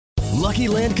Lucky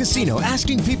Land Casino,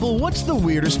 asking people, what's the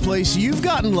weirdest place you've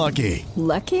gotten lucky?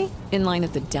 Lucky? In line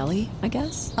at the deli, I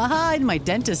guess? Aha, in my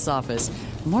dentist's office.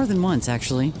 More than once,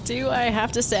 actually. Do I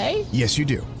have to say? Yes, you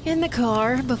do. In the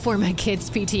car before my kids'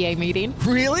 PTA meeting.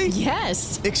 Really?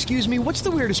 Yes. Excuse me, what's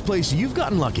the weirdest place you've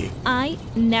gotten lucky? I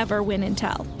never win and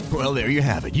tell. Well, there you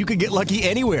have it. You can get lucky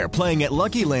anywhere, playing at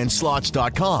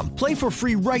LuckyLandSlots.com. Play for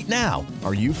free right now.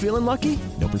 Are you feeling lucky?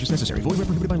 No purchase necessary. Void where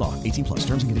prohibited by law. 18 plus.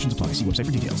 Terms and conditions apply. See website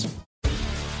for details.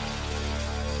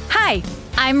 Hi,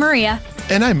 I'm Maria.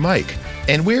 And I'm Mike.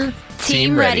 And we're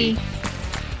Team Ready.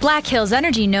 Black Hills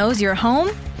Energy knows your home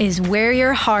is where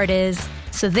your heart is,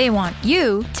 so they want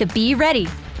you to be ready.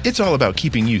 It's all about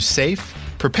keeping you safe,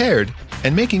 prepared,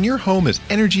 and making your home as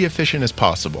energy efficient as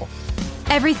possible.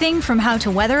 Everything from how to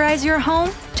weatherize your home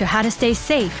to how to stay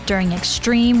safe during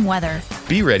extreme weather.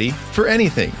 Be ready for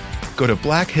anything. Go to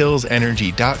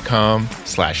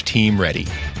blackhillsenergy.com/team ready.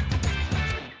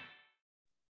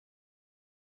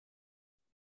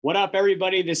 What up,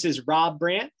 everybody? This is Rob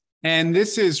Brandt. And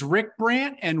this is Rick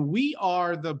Brandt, and we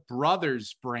are the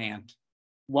Brothers Brandt.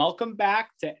 Welcome back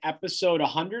to episode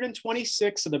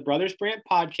 126 of the Brothers Brandt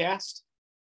podcast,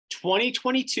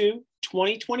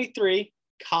 2022-2023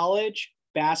 college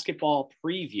basketball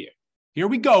preview. Here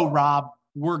we go, Rob.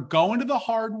 We're going to the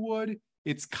hardwood.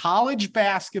 It's college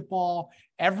basketball.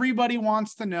 Everybody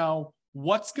wants to know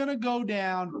what's going to go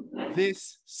down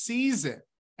this season,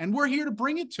 and we're here to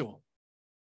bring it to them.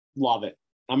 Love it.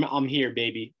 I'm here,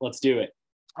 baby. Let's do it.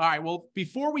 All right. Well,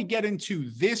 before we get into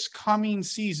this coming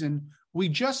season, we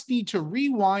just need to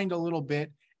rewind a little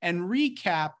bit and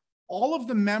recap all of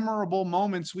the memorable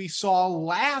moments we saw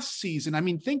last season. I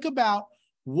mean, think about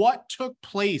what took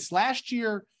place last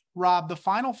year, Rob, the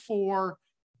Final Four,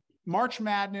 March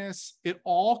Madness, it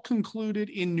all concluded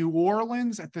in New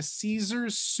Orleans at the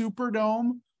Caesars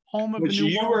Superdome, home of the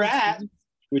New Orleans.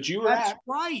 Which you were at. That's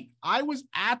right. I was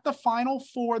at the Final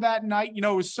Four that night. You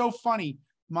know, it was so funny.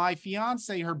 My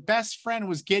fiance, her best friend,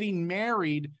 was getting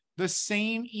married the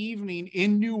same evening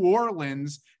in New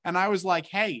Orleans. And I was like,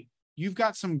 hey, you've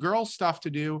got some girl stuff to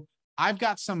do. I've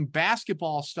got some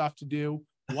basketball stuff to do.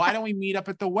 Why don't we meet up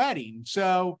at the wedding?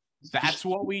 So that's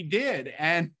what we did.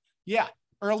 And yeah,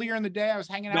 earlier in the day, I was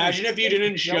hanging out. Imagine if you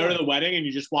didn't show to the wedding and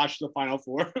you just watched the Final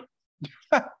Four.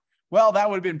 Well, that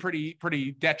would have been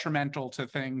pretty detrimental to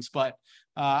things, but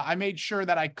I made sure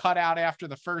that I cut out after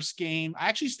the first game. I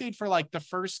actually stayed for like the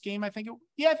first game. I think it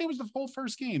was the whole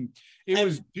first game.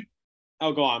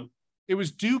 Go on. It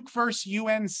was Duke versus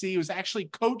UNC. It was actually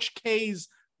Coach K's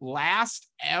last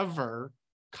ever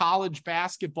college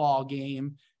basketball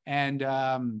game. And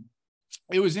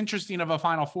it was interesting of a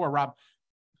Final Four, Rob.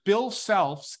 Bill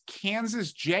Self's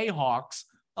Kansas Jayhawks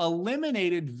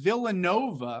eliminated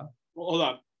Villanova. Well, hold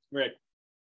on. Rick,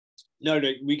 no,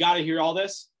 we got to hear all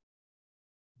this,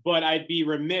 but I'd be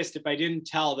remiss if I didn't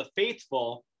tell the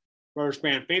faithful, Brothers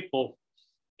Brandt faithful,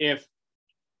 if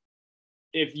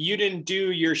you didn't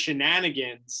do your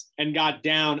shenanigans and got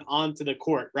down onto the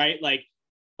court, right? Like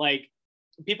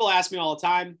people ask me all the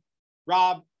time,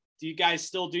 Rob, do you guys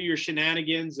still do your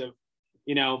shenanigans of,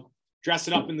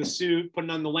 dressing up in the suit, putting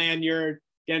on the lanyard,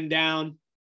 getting down,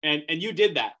 and you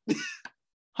did that.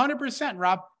 100%,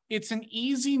 Rob. It's an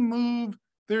easy move.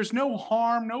 There's no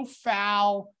harm, no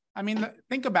foul. I mean,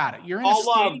 think about it. You're in all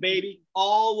love, baby.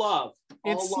 All love.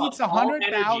 It seats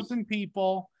 100,000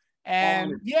 people.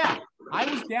 And yeah, I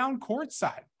was down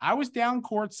courtside.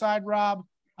 Rob.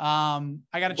 I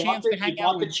got a chance to hang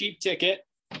out with the cheap ticket.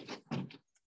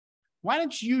 Why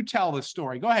don't you tell the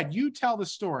story? Go ahead. You tell the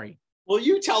story. Well,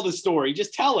 you tell the story.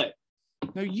 Just tell it.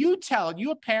 No, you tell it.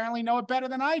 You apparently know it better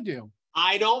than I do.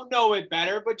 I don't know it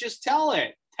better, but just tell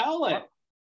it. Tell it.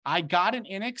 I got an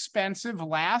inexpensive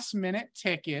last-minute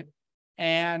ticket,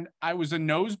 and I was a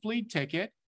nosebleed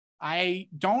ticket. I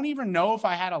don't even know if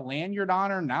I had a lanyard on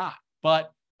or not,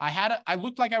 but I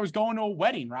looked like I was going to a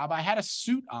wedding, Rob. I had a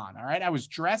suit on, all right? I was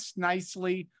dressed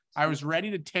nicely. I was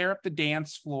ready to tear up the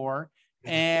dance floor.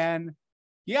 And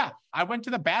yeah, I went to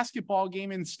the basketball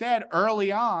game instead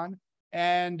early on.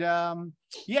 And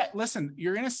yeah, listen,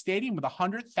 you're in a stadium with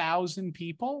 100,000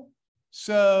 people.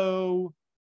 So,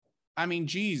 I mean,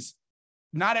 geez,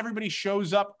 not everybody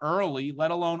shows up early, let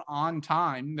alone on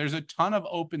time. There's a ton of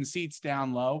open seats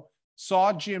down low.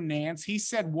 Saw Jim Nance. He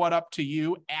said, what up to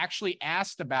you? Actually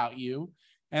asked about you.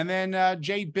 And then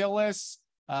Jay Billis,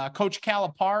 Coach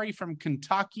Calipari from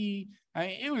Kentucky. I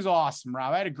mean, it was awesome,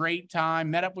 Rob. I had a great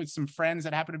time. Met up with some friends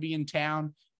that happened to be in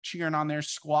town cheering on their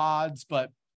squads.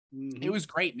 But it was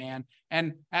great, man.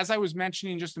 And as I was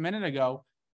mentioning just a minute ago,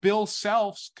 Bill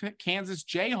Self's Kansas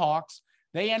Jayhawks,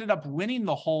 they ended up winning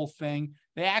the whole thing.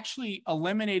 they actually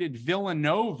eliminated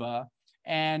Villanova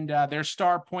and their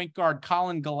star point guard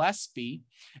Colin Gillespie,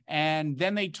 and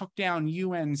then they took down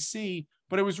UNC.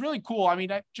 But it was really cool. I mean,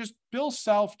 just Bill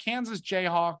Self, Kansas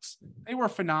Jayhawks, they were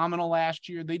phenomenal last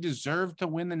year. They deserved to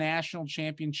win the national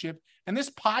championship. And this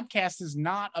podcast is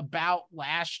not about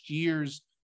last year's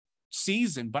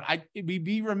season, but we'd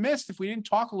be remiss if we didn't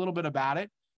talk a little bit about it.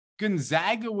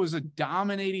 Gonzaga was a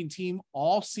dominating team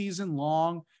all season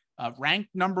long, ranked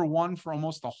number 1 for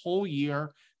almost the whole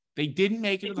year. They didn't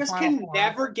make it to the Final Four. They just can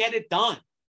never get it done.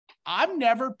 I'm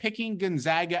never picking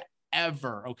Gonzaga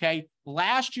ever, okay?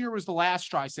 Last year was the last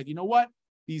straw. I said, you know what?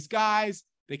 These guys,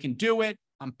 they can do it.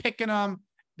 I'm picking them.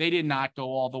 They did not go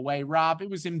all the way, Rob. It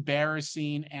was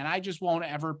embarrassing, and I just won't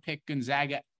ever pick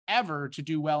Gonzaga ever to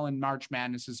do well in March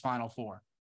Madness's Final Four.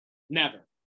 Never.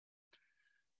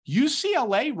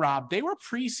 UCLA, Rob, they were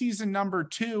preseason number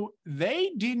 2.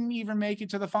 They didn't even make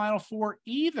it to the Final Four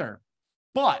either.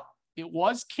 But it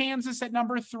was Kansas at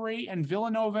number 3 and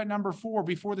Villanova at number 4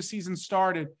 before the season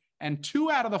started. And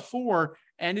 2 out of the 4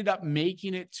 ended up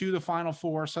making it to the Final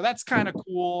Four. So that's kind of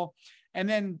cool. And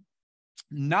then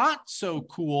not so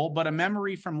cool, but a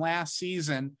memory from last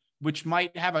season, which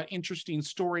might have an interesting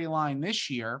storyline this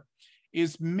year,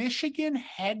 is Michigan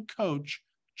head coach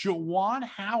Juwan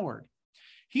Howard.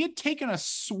 He had taken a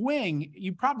swing,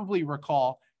 you probably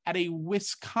recall, at a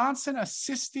Wisconsin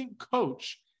assistant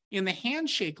coach in the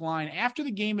handshake line after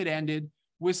the game had ended.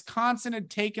 Wisconsin had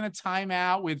taken a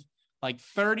timeout with like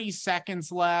 30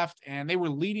 seconds left, and they were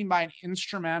leading by an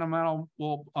instrumental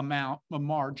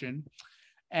margin.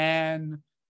 And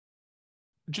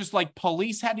just like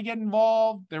police had to get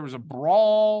involved, there was a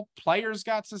brawl, players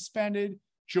got suspended.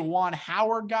 Juwan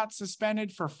Howard got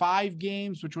suspended for 5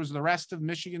 games, which was the rest of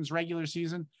Michigan's regular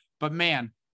season. But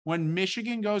man, when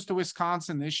Michigan goes to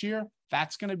Wisconsin this year,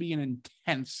 that's going to be an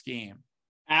intense game.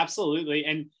 Absolutely.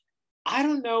 And I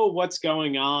don't know what's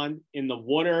going on in the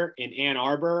water in Ann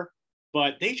Arbor,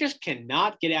 but they just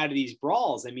cannot get out of these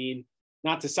brawls. I mean,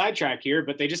 not to sidetrack here,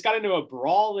 but they just got into a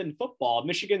brawl in football.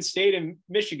 Michigan State and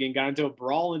Michigan got into a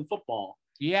brawl in football.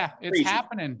 Yeah, it's crazy.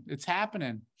 It's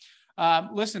happening.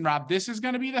 Listen, Rob, this is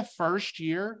going to be the first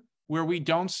year where we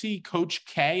don't see Coach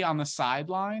K on the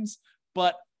sidelines,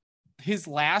 but his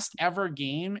last ever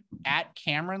game at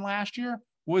Cameron last year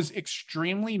was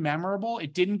extremely memorable.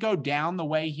 It didn't go down the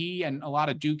way he and a lot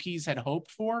of Dukies had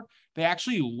hoped for. They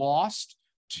actually lost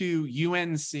to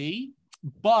UNC,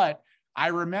 but I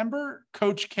remember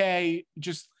Coach K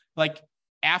just like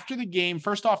after the game,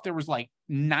 first off, there was like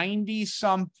 90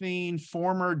 something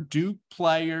former Duke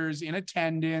players in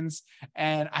attendance.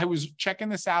 And I was checking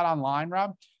this out online,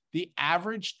 Rob. The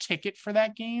average ticket for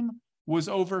that game was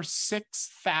over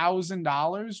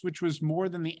 $6,000, which was more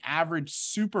than the average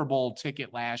Super Bowl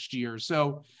ticket last year.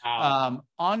 So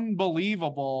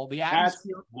unbelievable. The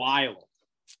atmosphere, that's wild.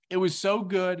 It was so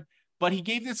good. But he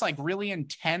gave this like really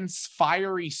intense,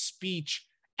 fiery speech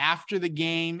after the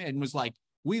game and was like,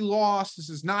 we lost. This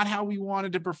is not how we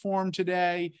wanted to perform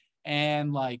today.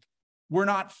 And like, we're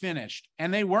not finished.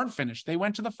 And they weren't finished. They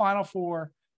went to the Final Four.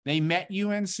 They met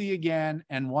UNC again.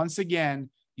 And once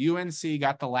again, UNC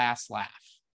got the last laugh.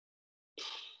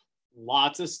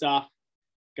 Lots of stuff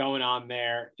going on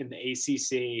there in the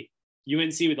ACC.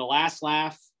 UNC with the last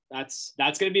laugh. That's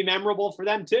going to be memorable for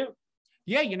them too.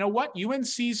 Yeah, you know what?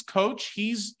 UNC's coach,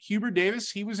 he's Hubert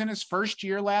Davis. He was in his first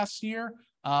year last year.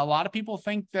 A lot of people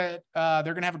think that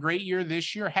they're going to have a great year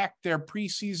this year. Heck, they're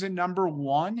preseason number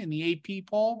 1 in the AP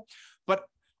poll. But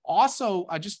also,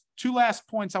 just 2 last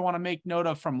points I want to make note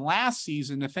of from last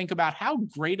season to think about how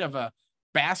great of a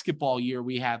basketball year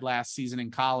we had last season in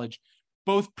college.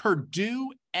 Both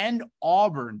Purdue and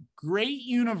Auburn, great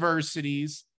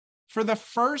universities, for the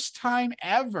first time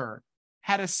ever,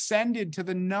 had ascended to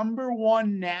the number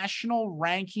 1 national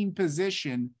ranking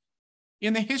position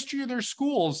in the history of their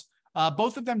schools.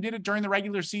 Both of them did it during the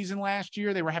regular season last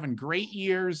year. They were having great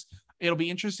years. It'll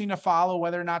be interesting to follow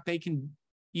whether or not they can,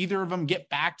 either of them, get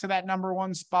back to that number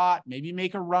 1 spot, maybe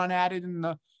make a run at it in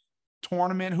the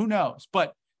tournament. Who knows?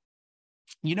 But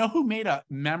you know who made a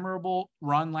memorable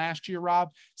run last year,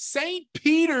 Rob? St.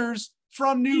 Peter's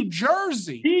from New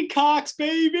Jersey. Peacocks,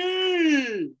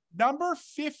 baby! Number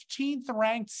 15th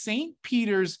ranked St.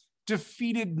 Peter's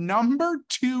defeated number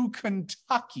 2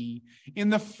 Kentucky in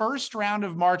the first round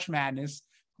of March Madness,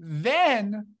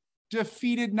 then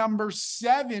defeated number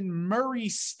 7 Murray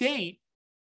State,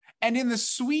 and in the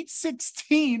Sweet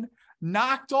 16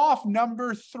 knocked off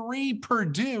number 3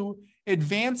 Purdue,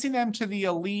 advancing them to the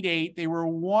Elite 8. They were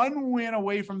 1 win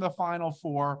away from the Final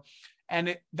Four,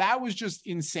 and that was just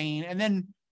insane. And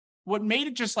then what made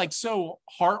it just like so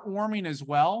heartwarming as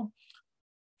well,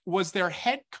 was their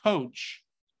head coach,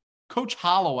 Coach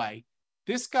Holloway.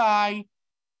 This guy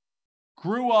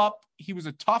grew up. He was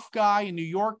a tough guy in New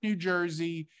York, New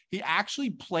Jersey. He actually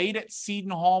played at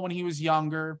Seton Hall when he was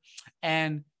younger.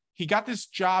 And he got this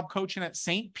job coaching at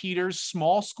St. Peter's,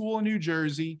 small school in New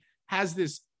Jersey, has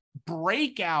this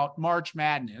breakout March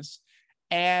Madness,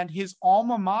 and his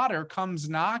alma mater comes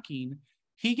knocking.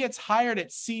 He gets hired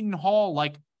at Seton Hall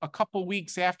like a couple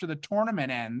weeks after the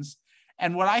tournament ends.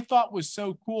 And what I thought was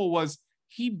so cool was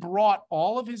he brought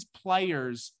all of his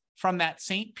players from that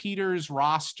St. Peter's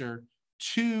roster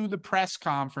to the press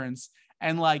conference,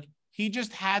 and like he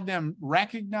just had them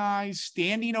recognize,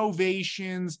 standing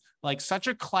ovations, like such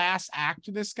a class act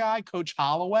to this guy, Coach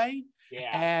Holloway. Yeah.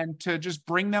 And to just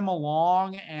bring them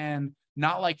along and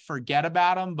not like forget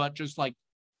about them, but just like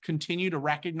continue to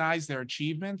recognize their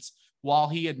achievements while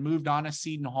he had moved on to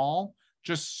Seton Hall.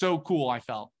 Just so cool, I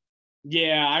felt.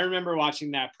 Yeah, I remember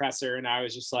watching that presser and I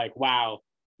was just like, wow,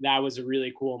 that was a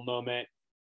really cool moment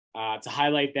to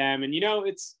highlight them. And, you know,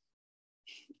 if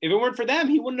it weren't for them,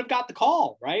 he wouldn't have got the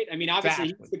call, right? I mean, obviously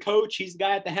Exactly. He's the coach, he's the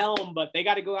guy at the helm, but they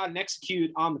got to go out and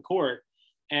execute on the court.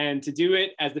 And to do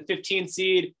it as the 15th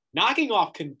seed, knocking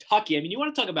off Kentucky. I mean, you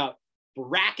want to talk about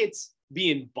brackets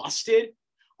being busted?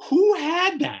 Who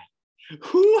had that?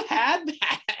 Who had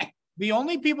that? The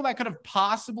only people that could have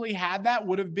possibly had that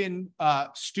would have been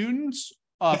students,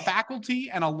 faculty,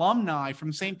 and alumni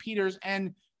from St. Peter's.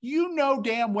 And you know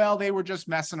damn well they were just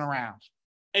messing around.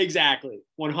 Exactly.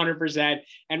 100%.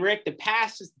 And Rick, the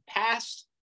past is the past.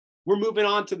 We're moving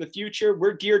on to the future.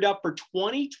 We're geared up for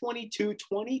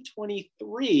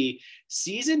 2022-2023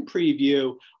 season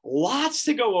preview. Lots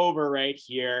to go over right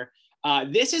here.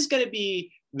 This is going to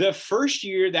be the first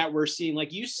year that we're seeing,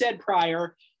 like you said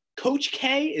prior, Coach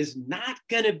K is not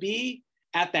going to be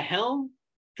at the helm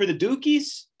for the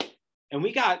Dukies. And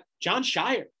we got Jon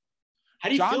Scheyer. How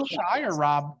do you feel Jon about Scheyer, this?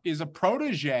 Rob, is a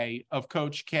protege of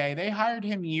Coach K. They hired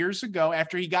him years ago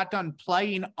after he got done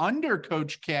playing under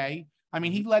Coach K. I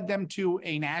mean, he led them to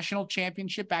a national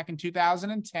championship back in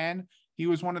 2010. He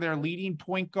was one of their leading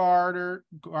point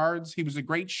guards. He was a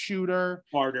great shooter.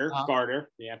 Garter.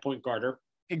 Yeah, point guarder.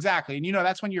 Exactly. And, you know,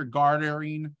 that's when you're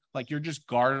gartering, like you're just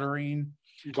gartering.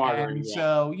 Gartering, And yeah.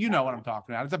 so you know what I'm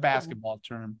talking about. It's a basketball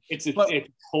term. It's a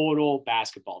total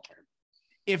basketball term.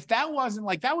 If that wasn't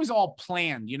like, that was all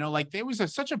planned, you know, like there was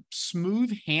such a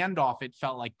smooth handoff. It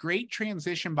felt like great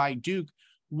transition by Duke.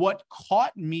 What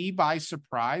caught me by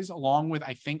surprise, along with,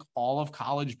 I think, all of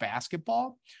college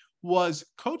basketball, was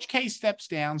Coach K steps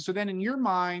down. So then in your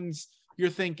minds, you're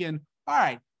thinking, all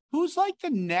right, who's like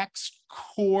the next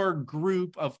core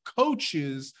group of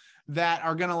coaches that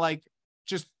are going to like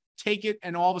just take it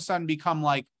and all of a sudden become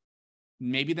like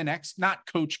maybe the next,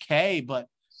 not Coach K, but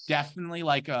definitely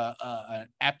like an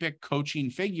epic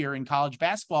coaching figure in college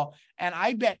basketball. And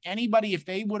I bet anybody, if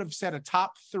they would have said a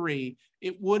top three,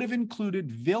 it would have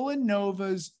included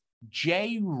Villanova's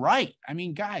Jay Wright. I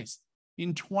mean, guys,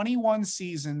 in 21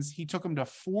 seasons, he took them to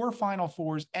 4 Final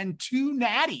Fours and 2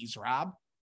 natties, Rob.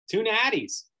 2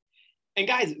 natties. And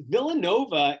guys,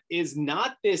 Villanova is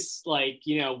not this like,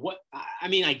 you know, what, I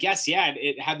mean, I guess, yeah,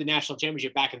 it had the national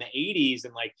championship back in the 80s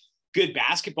and like good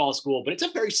basketball school, but it's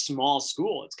a very small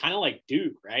school. It's kind of like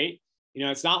Duke, right? You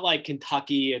know, it's not like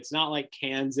Kentucky. It's not like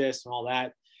Kansas and all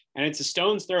that. And it's a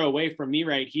stone's throw away from me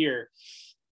right here.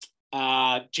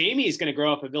 Jamie is going to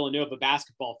grow up a Villanova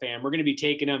basketball fan. We're going to be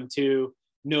taking him to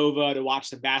Nova to watch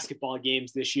some basketball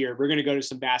games this year. We're going to go to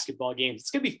some basketball games.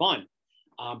 It's going to be fun.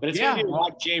 But it's going to be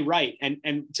like Jay Wright.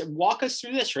 And to walk us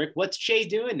through this, Rick, what's Jay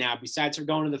doing now besides for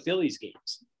going to the Phillies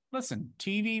games? Listen,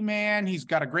 TV man, he's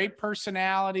got a great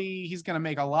personality. He's going to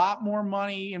make a lot more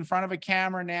money in front of a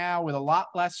camera now with a lot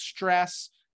less stress.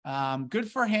 Good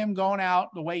for him going out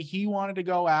the way he wanted to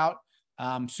go out.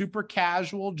 Super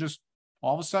casual, just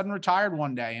all of a sudden retired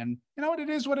one day. And you know what? It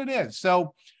is what it is.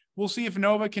 So we'll see if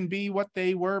Nova can be what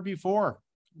they were before.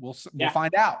 We'll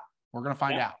find out. We're going to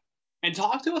find out. And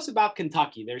talk to us about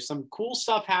Kentucky. There's some cool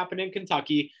stuff happening in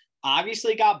Kentucky.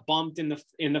 Obviously got bumped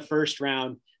in the first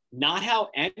round. Not how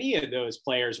any of those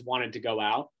players wanted to go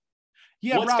out.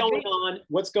 Yeah,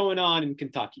 What's going on in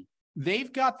Kentucky?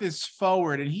 They've got this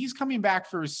forward, and he's coming back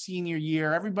for his senior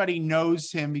year. Everybody knows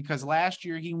him because last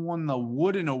year he won the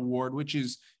Wooden Award, which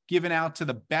is given out to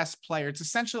the best player. It's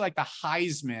essentially like the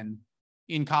Heisman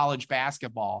in college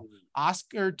basketball.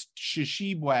 Oscar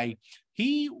Tshiebwe,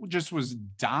 he just was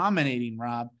dominating,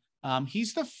 Rob.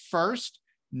 He's the first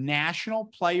National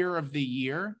Player of the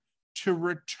Year to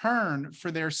return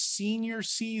for their senior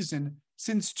season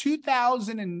since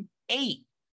 2008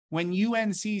 when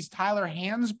UNC's Tyler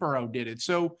Hansborough did it.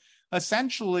 So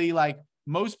essentially, like,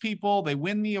 most people, they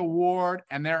win the award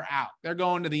and they're out. They're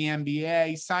going to the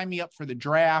NBA, sign me up for the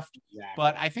draft. Exactly.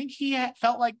 But I think he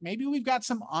felt like maybe we've got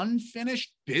some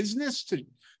unfinished business to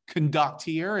conduct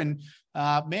here. And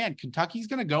man, Kentucky's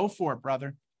going to go for it,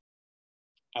 brother.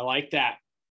 I like that.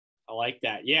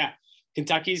 Yeah.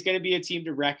 Kentucky's going to be a team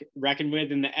to reckon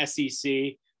with in the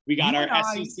SEC. We got our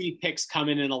SEC picks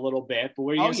coming in a little bit, but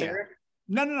what are you going to say, Rick?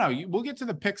 No. We'll get to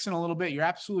the picks in a little bit. You're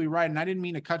absolutely right. And I didn't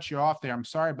mean to cut you off there. I'm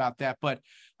sorry about that. But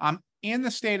I'm in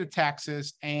the state of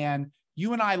Texas, and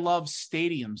you and I love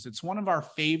stadiums. It's one of our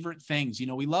favorite things. You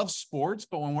know, we love sports,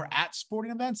 but when we're at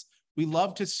sporting events, we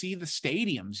love to see the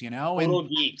stadiums, you know.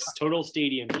 Total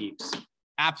stadium geeks.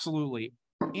 Absolutely.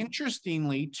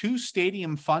 Interestingly, 2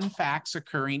 stadium fun facts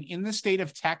occurring in the state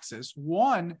of Texas.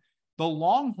 One, the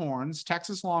Longhorns,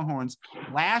 Texas Longhorns,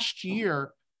 last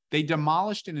year, they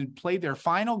demolished and played their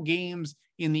final games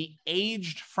in the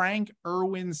aged Frank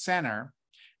Irwin Center.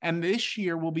 And this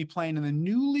year we'll be playing in the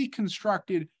newly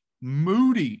constructed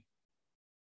Moody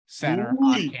Center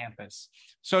on campus.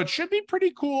 So it should be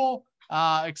pretty cool.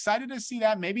 Excited to see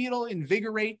that. Maybe it'll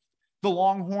invigorate the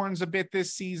Longhorns a bit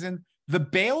this season. The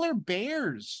Baylor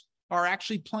Bears are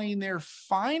actually playing their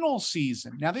final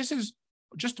season. Now, this is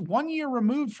just 1 year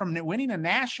removed from winning a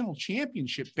national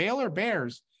championship. Baylor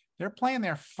Bears, they're playing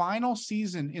their final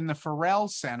season in the Farrell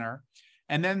Center.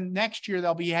 And then next year,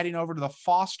 they'll be heading over to the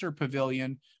Foster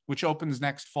Pavilion, which opens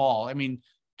next fall. I mean,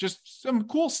 just some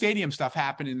cool stadium stuff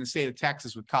happened in the state of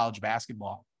Texas with college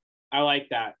basketball. I like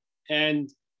that. And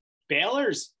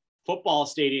Baylor's football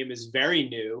stadium is very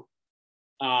new.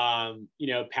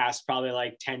 Past probably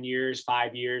like 10 years,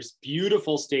 5 years,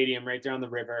 beautiful stadium right there on the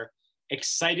river.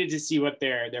 Excited to see what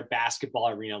their basketball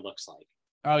arena looks like.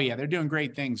 Oh yeah, they're doing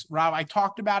great things. Rob, I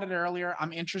talked about it earlier.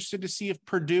 I'm interested to see if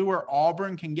Purdue or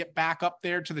Auburn can get back up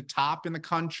there to the top in the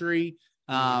country.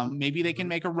 Maybe they can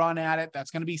make a run at it.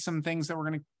 That's going to be some things that we're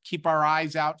going to keep our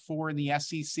eyes out for in the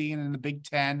SEC and in the Big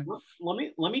Ten.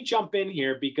 Let me jump in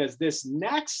here, because this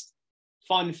next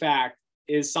fun fact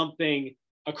is something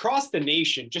across the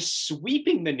nation, just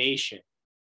sweeping the nation,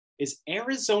 is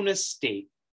Arizona State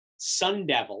Sun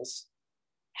Devils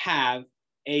have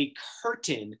a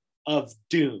curtain of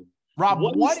doom. Rob,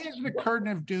 what is the curtain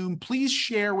of doom? Please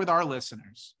share with our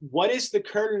listeners. What is the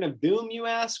curtain of doom, you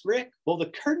ask, Rick? Well, the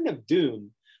curtain of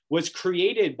doom was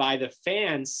created by the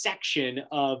fan section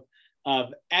of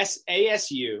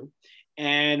ASU.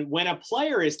 And when a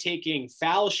player is taking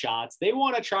foul shots, they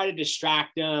want to try to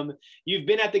distract them. You've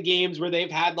been at the games where they've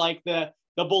had like the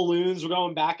balloons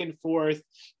going back and forth.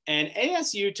 And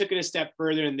ASU took it a step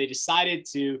further, and they decided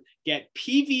to get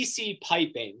PVC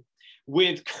piping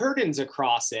with curtains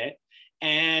across it.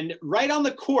 And right on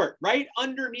the court, right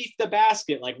underneath the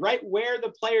basket, like right where the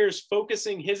player's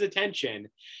focusing his attention,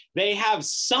 they have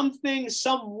something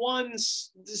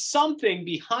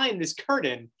behind this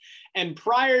curtain. And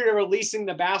prior to releasing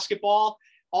the basketball,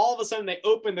 all of a sudden they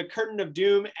open the curtain of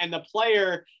doom, and the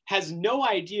player has no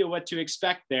idea what to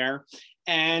expect there.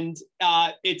 And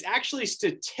it's actually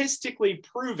statistically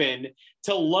proven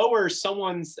to lower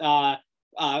someone's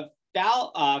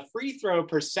free throw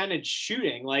percentage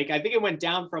shooting. Like, I think it went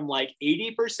down from like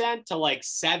 80% to like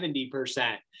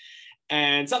 70%.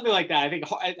 And something like that. I think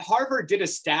Harvard did a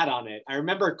stat on it. I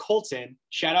remember Colton,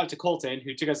 shout out to Colton,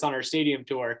 who took us on our stadium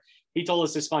tour. He told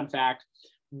us this fun fact.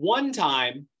 One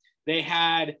time they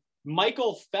had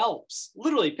Michael Phelps,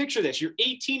 literally picture this. You're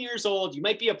 18 years old. You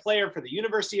might be a player for the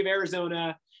University of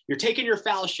Arizona. You're taking your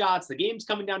foul shots. The game's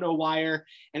coming down to a wire.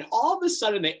 And all of a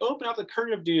sudden they open up the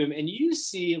curtain of doom, and you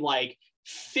see like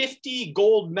 50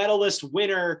 gold medalist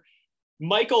winner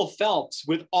Michael Phelps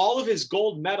with all of his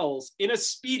gold medals in a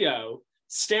Speedo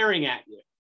staring at you.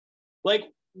 Like,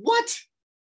 what?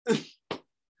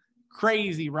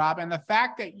 Crazy, Rob. And the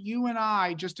fact that you and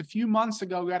I just a few months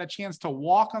ago got a chance to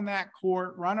walk on that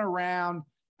court, run around.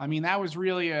 I mean, that was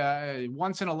really a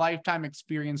once in a lifetime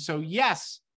experience. So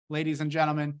yes, ladies and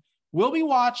gentlemen, we'll be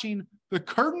watching the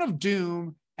curtain of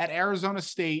doom at Arizona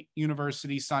State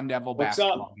University Sun Devil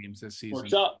basketball games this season.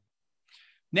 What's up?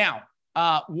 Now,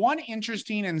 one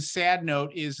interesting and sad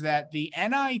note is that the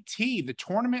NIT, the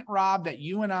tournament, Rob, that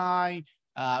you and I,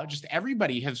 just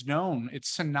everybody has known, it's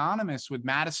synonymous with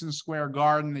Madison Square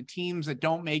Garden, the teams that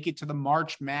don't make it to the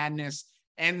March Madness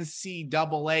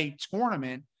NCAA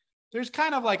tournament. There's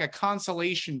kind of like a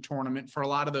consolation tournament for a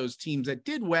lot of those teams that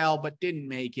did well but didn't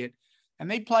make it, and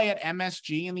they play at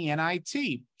MSG in the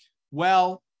NIT.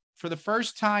 Well, for the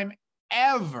first time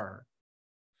ever,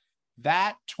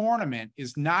 that tournament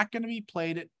is not going to be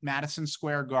played at Madison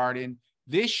Square Garden.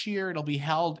 This year, it'll be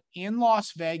held in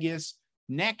Las Vegas.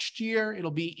 Next year,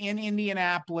 it'll be in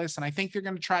Indianapolis, and I think they're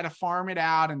going to try to farm it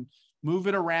out and move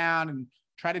it around and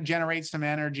try to generate some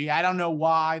energy. I don't know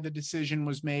why the decision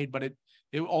was made, but it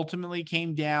ultimately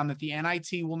came down that the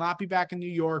NIT will not be back in New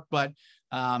York, but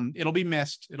it'll be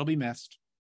missed. It'll be missed.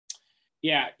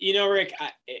 Yeah. You know, Rick,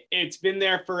 it's been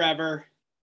there forever.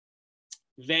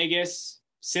 Vegas,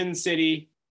 Sin City,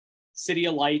 City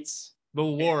of Lights. The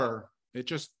lure, it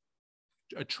just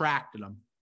attracted them.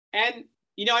 And,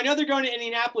 you know, I know they're going to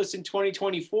Indianapolis in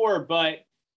 2024, but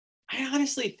I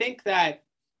honestly think that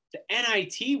the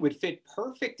NIT would fit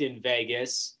perfect in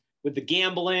Vegas with the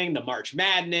gambling, the March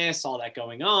Madness, all that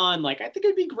going on. Like, I think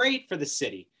it'd be great for the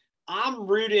city. I'm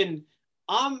rooting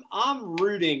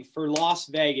for Las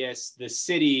Vegas, the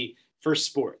city, for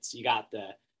sports. You got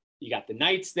the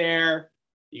Knights there,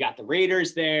 you got the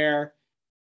Raiders there.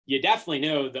 You definitely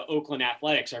know the Oakland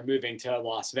Athletics are moving to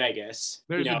Las Vegas.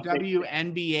 There's a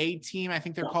WNBA team. I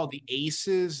think they're called the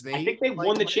Aces. I think they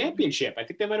won the championship. I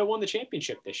think they might have won the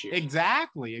championship this year.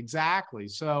 Exactly.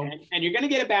 So, and you're going to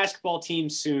get a basketball team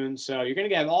soon. So you're going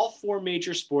to get all 4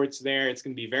 major sports there. It's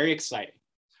going to be very exciting.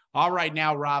 All right.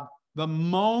 Now, Rob, the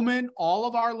moment all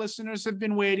of our listeners have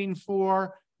been waiting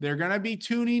for, they're going to be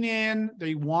tuning in.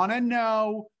 They want to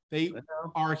know. They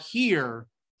are here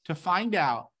to find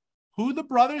out who the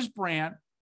Brothers Brandt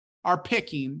are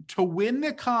picking to win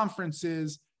the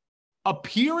conferences,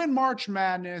 appear in March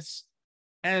Madness,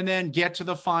 and then get to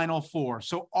the Final Four.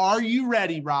 So are you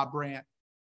ready, Rob Brandt?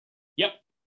 Yep.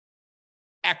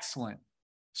 Excellent.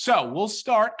 So we'll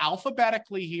start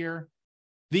alphabetically here.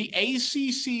 The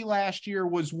ACC last year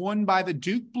was won by the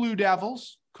Duke Blue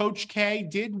Devils. Coach K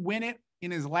did win it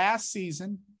in his last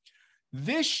season.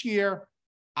 This year,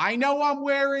 I know I'm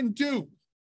wearing Duke,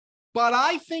 but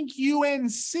I think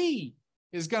UNC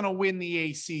is going to win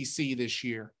the ACC this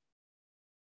year.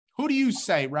 Who do you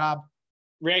say, Rob?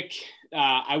 Rick,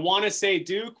 I want to say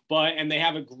Duke, and they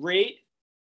have a great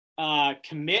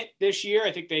commit this year.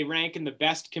 I think they rank in the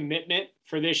best commitment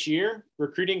for this year,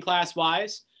 recruiting class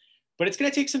wise, but it's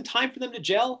going to take some time for them to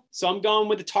gel. So I'm going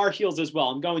with the Tar Heels as well.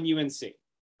 I'm going UNC.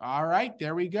 All right,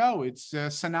 there we go. It's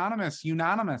unanimous. Now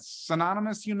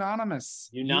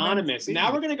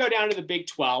we're going to go down to the Big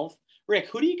 12. Rick,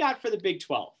 who do you got for the Big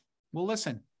 12? Well,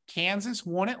 listen, Kansas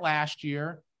won it last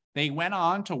year. They went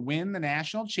on to win the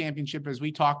national championship, as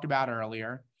we talked about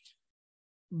earlier.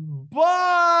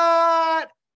 But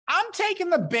I'm taking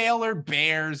the Baylor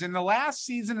Bears. In the last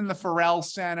season in the Farrell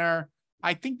Center,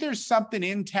 I think there's something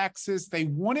in Texas. They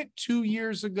won it 2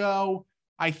 years ago.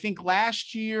 I think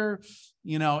last year,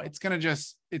 it's going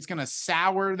to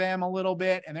sour them a little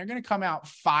bit, and they're going to come out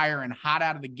fire and hot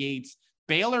out of the gates.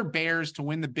 Baylor Bears to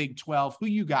win the Big 12. Who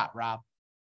you got, Rob?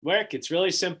 Rick, it's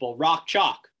really simple. Rock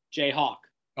chalk, Jayhawk.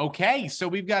 Okay, so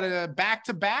we've got a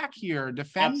back-to-back here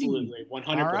defending. Absolutely, 100%.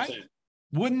 All right.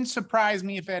 Wouldn't surprise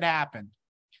me if it happened.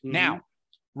 Mm-hmm. Now,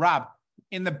 Rob,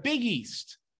 in the Big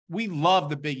East, we love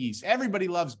the Big East. Everybody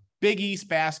loves Big East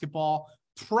basketball.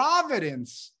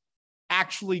 Providence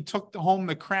actually took home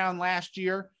the crown last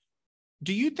year.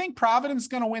 Do you think Providence is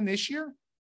going to win this year?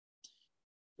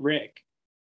 Rick,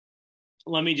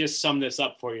 let me just sum this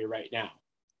up for you right now.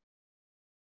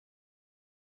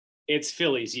 It's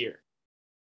Philly's year.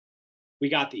 We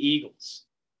got the Eagles,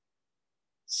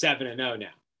 7-0 now.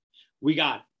 We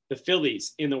got the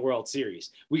Phillies in the World Series.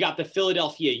 We got the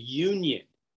Philadelphia Union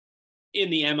in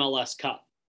the MLS Cup.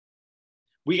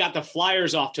 We got the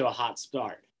Flyers off to a hot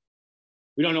start.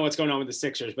 We don't know what's going on with the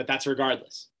Sixers, but that's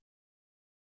regardless.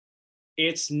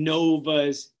 It's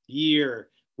Nova's year.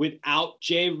 Without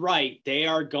Jay Wright, they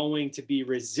are going to be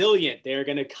resilient. They're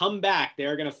going to come back.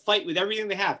 They're going to fight with everything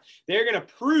they have. They're going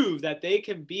to prove that they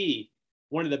can be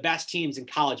one of the best teams in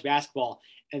college basketball,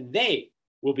 and they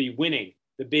will be winning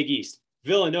the Big East.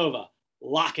 Villanova,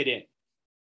 lock it in.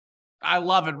 I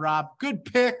love it, Rob. Good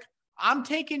pick. I'm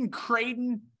taking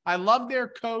Creighton. I love their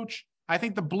coach. I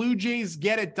think the Blue Jays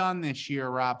get it done this year,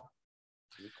 Rob.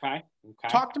 Okay.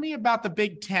 Talk to me about the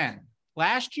Big Ten.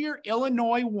 Last year,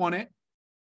 Illinois won it.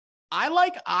 I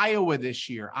like Iowa this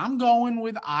year. I'm going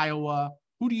with Iowa.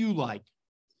 Who do you like?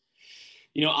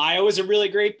 Iowa's a really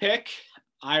great pick.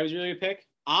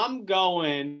 I'm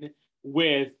going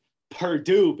with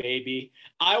Purdue, baby.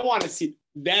 I want to see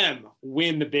them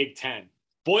win the Big Ten.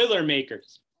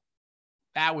 Boilermakers.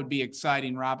 That would be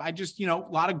exciting, Rob. I just, a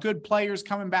lot of good players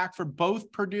coming back for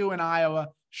both Purdue and Iowa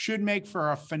should make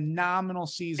for a phenomenal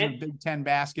season of Big Ten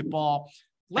basketball.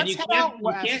 Let's head out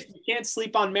west. You can't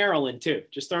sleep on Maryland, too.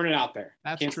 Just throwing it out there.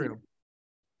 That's true.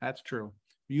 That's true.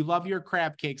 You love your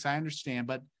crab cakes, I understand.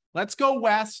 But let's go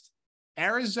west.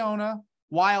 Arizona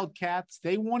Wildcats.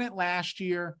 They won it last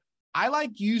year. I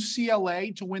like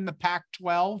UCLA to win the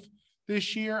Pac-12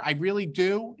 this year. I really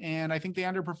do. And I think they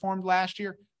underperformed last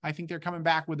year. I think they're coming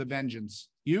back with a vengeance.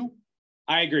 You?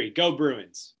 I agree. Go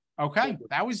Bruins. Okay,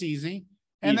 that was easy.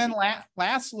 And then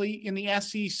lastly, in the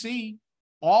SEC,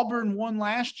 Auburn won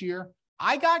last year.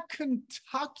 I got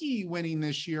Kentucky winning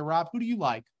this year. Rob, who do you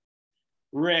like?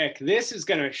 Rick, this is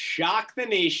going to shock the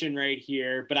nation right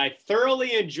here, but I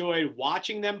thoroughly enjoyed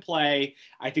watching them play.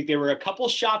 I think they were a couple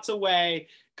shots away,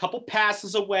 couple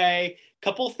passes away,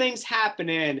 couple things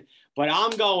happening, but I'm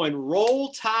going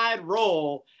Roll Tide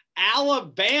Roll,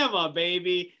 Alabama,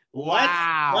 baby.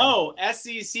 Wow. Let's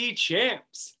go, SEC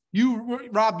champs.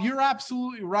 Rob, you're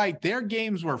absolutely right. Their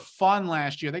games were fun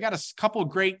last year. They got a couple of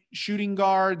great shooting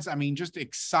guards. I mean, just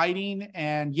exciting.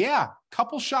 And yeah,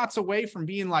 couple shots away from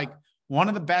being like one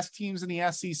of the best teams in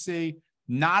the SEC.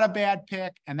 Not a bad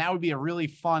pick. And that would be a really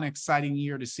fun, exciting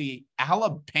year to see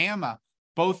Alabama,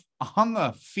 both on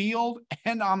the field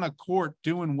and on the court,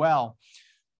 doing well.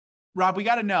 Rob, we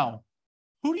got to know,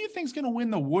 who do you think is going to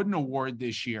win the Wooden Award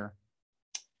this year?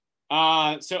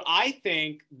 So I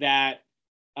think that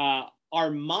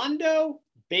Armando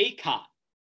Bacot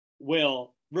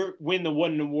will win the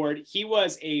Wooden Award. He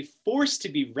was a force to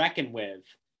be reckoned with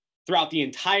throughout the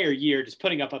entire year, just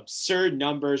putting up absurd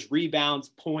numbers, rebounds,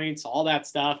 points, all that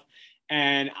stuff.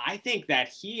 And I think that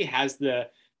he has the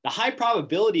high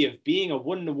probability of being a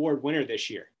Wooden Award winner this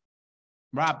year.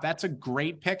 Rob, that's a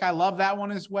great pick. I love that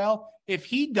one as well. If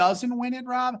he doesn't win it,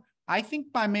 Rob, I think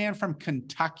my man from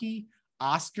Kentucky,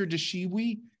 Oscar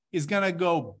Tshiebwe, is going to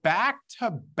go back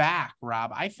to back,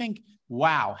 Rob. I think,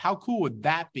 wow, how cool would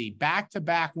that be?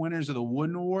 Back-to-back winners of the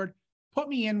Wooden Award. Put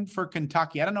me in for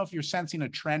Kentucky. I don't know if you're sensing a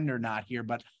trend or not here,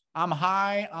 but I'm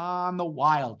high on the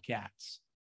Wildcats.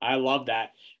 I love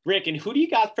that. Rick, and who do you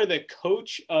got for the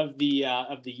coach of the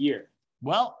year?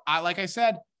 Well, like I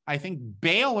said, I think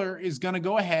Baylor is going to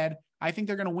go ahead. I think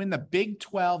they're going to win the Big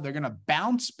 12. They're going to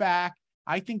bounce back.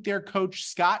 I think their coach,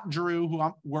 Scott Drew,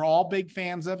 who we're all big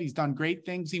fans of, he's done great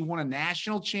things. He won a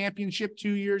national championship 2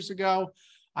 years ago.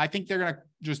 I think they're going to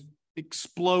just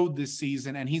explode this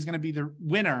season, and he's going to be the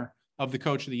winner of the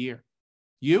coach of the year.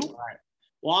 You? All right.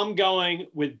 Well, I'm going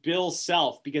with Bill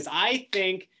Self because I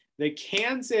think the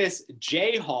Kansas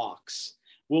Jayhawks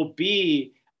will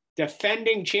be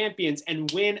defending champions and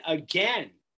win again.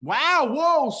 Wow.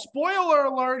 Whoa. Spoiler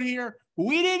alert here.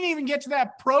 We didn't even get to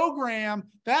that program,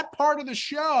 that part of the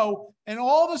show. And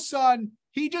all of a sudden,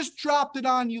 he just dropped it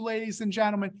on you, ladies and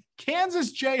gentlemen.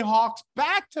 Kansas Jayhawks,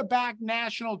 back-to-back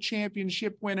national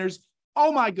championship winners.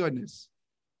 Oh, my goodness.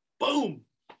 Boom.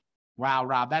 Wow,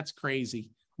 Rob, that's crazy.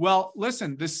 Well,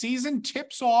 listen, the season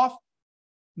tips off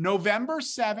November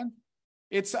 7th.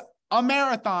 It's a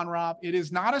marathon, Rob. It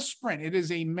is not a sprint. It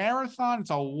is a marathon.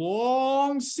 It's a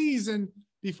long season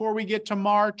before we get to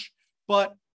March.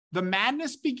 But the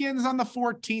madness begins on the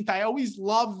 14th. I always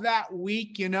love that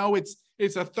week. You know, it's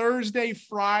a Thursday,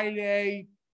 Friday.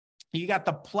 You got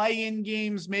the play-in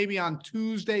games maybe on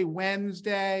Tuesday,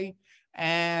 Wednesday,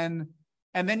 and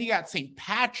then you got St.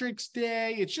 Patrick's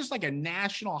Day. It's just like a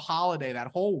national holiday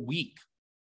that whole week.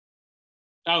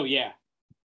 Oh, yeah.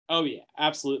 Oh, yeah,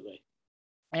 absolutely.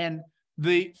 And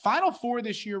the Final Four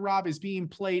this year, Rob, is being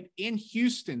played in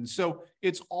Houston. So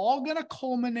it's all going to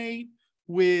culminate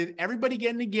with everybody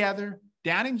getting together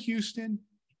down in Houston.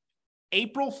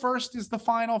 April 1st is the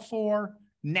Final Four.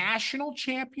 National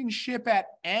championship at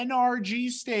NRG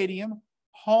Stadium,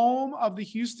 home of the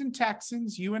Houston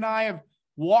Texans. You and I have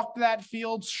walked that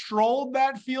field, strolled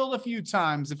that field a few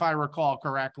times, if I recall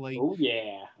correctly. Oh,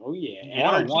 yeah. Oh, yeah.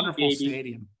 What NRG, a wonderful baby.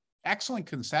 stadium. Excellent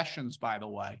concessions, by the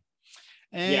way.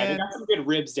 And yeah, they got some good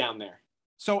ribs down there.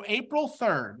 so April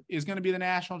 3rd is going to be the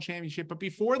national championship. But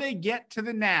before they get to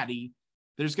the Natty,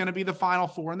 there's going to be the Final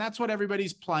Four. And that's what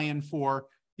everybody's playing for.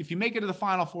 If you make it to the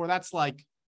Final Four, that's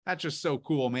just so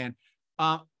cool, man.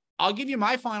 I'll give you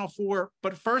my Final Four,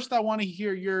 but first I want to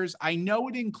hear yours. I know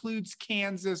it includes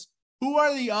Kansas. Who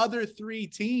are the other three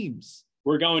teams?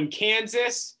 We're going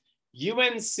Kansas,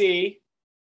 UNC. We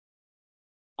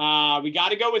got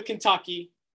to go with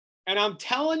Kentucky. And I'm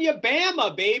telling you,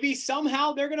 Bama, baby,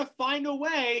 somehow they're going to find a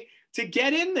way to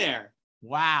get in there.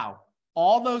 Wow.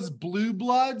 All those blue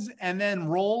bloods and then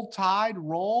Roll Tide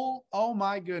roll. Oh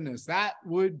my goodness. That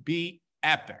would be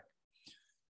epic.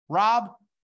 Rob,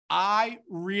 I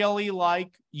really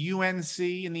like UNC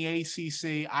in the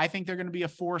ACC. I think they're going to be a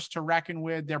force to reckon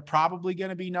with. They're probably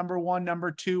going to be number one, number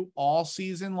two all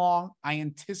season long. I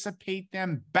anticipate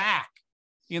them back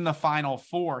in the Final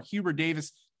Four. Hubert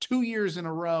Davis, 2 years in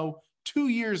a row, 2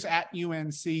 years at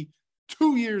UNC, 2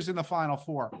 years in the Final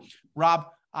Four. Rob,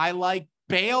 I like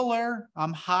Baylor.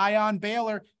 I'm high on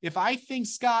Baylor. If I think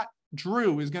Scott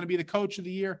Drew is going to be the coach of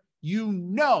the year, you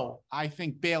know I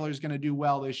think Baylor's going to do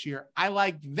well this year. I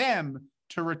like them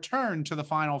to return to the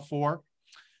Final Four.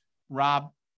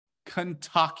 Rob,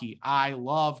 Kentucky. I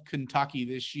love Kentucky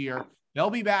this year. They'll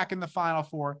be back in the Final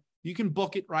Four. You can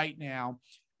book it right now.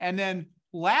 And then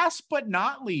last but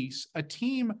not least, a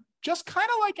team just kind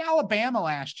of like Alabama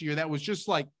last year that was just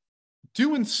like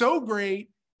doing so great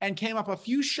and came up a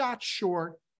few shots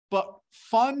short, but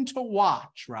fun to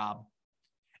watch, Rob.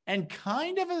 And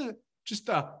kind of just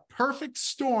a perfect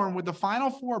storm with the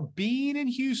Final Four being in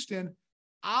Houston.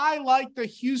 I like the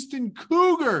Houston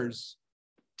Cougars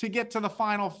to get to the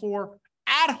Final Four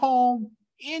at home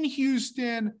in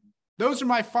Houston. Those are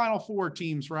my Final Four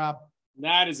teams, Rob.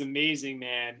 That is amazing,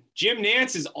 man. Jim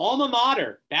Nance's alma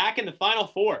mater back in the Final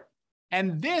Four.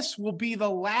 And this will be the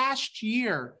last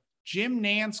year Jim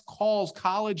Nance calls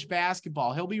college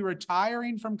basketball. He'll be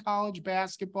retiring from college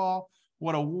basketball.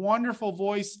 What a wonderful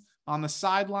voice on the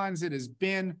sidelines it has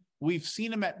been. We've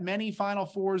seen him at many Final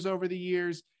Fours over the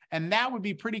years, and that would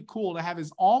be pretty cool to have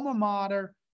his alma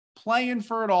mater playing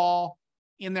for it all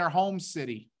in their home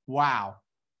city. Wow.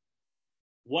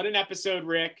 What an episode,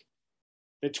 Rick.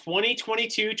 The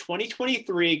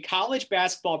 2022-2023 college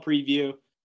basketball preview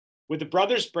with the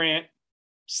Brothers Brandt.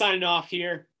 Signing off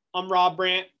here. I'm Rob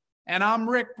Brandt. And I'm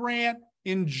Rick Brandt.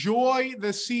 Enjoy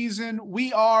the season.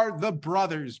 We are the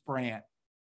Brothers Brandt.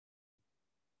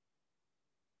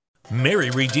 Mary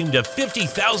redeemed a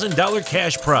 $50,000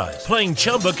 cash prize playing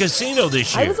Chumba Casino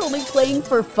this year. I was only playing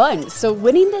for fun, so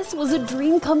winning this was a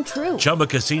dream come true. Chumba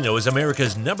Casino is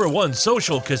America's #1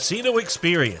 social casino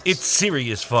experience. It's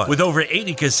serious fun. With over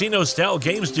 80 casino-style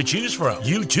games to choose from,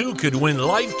 you too could win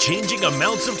life-changing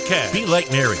amounts of cash. Be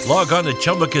like Mary. Log on to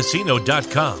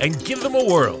ChumbaCasino.com and give them a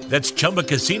whirl. That's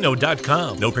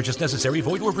ChumbaCasino.com. No purchase necessary.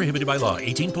 Void where prohibited by law.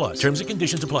 18+. Terms and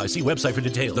conditions apply. See website for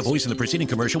details. The voice in the preceding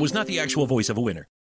commercial was not the actual voice of a winner.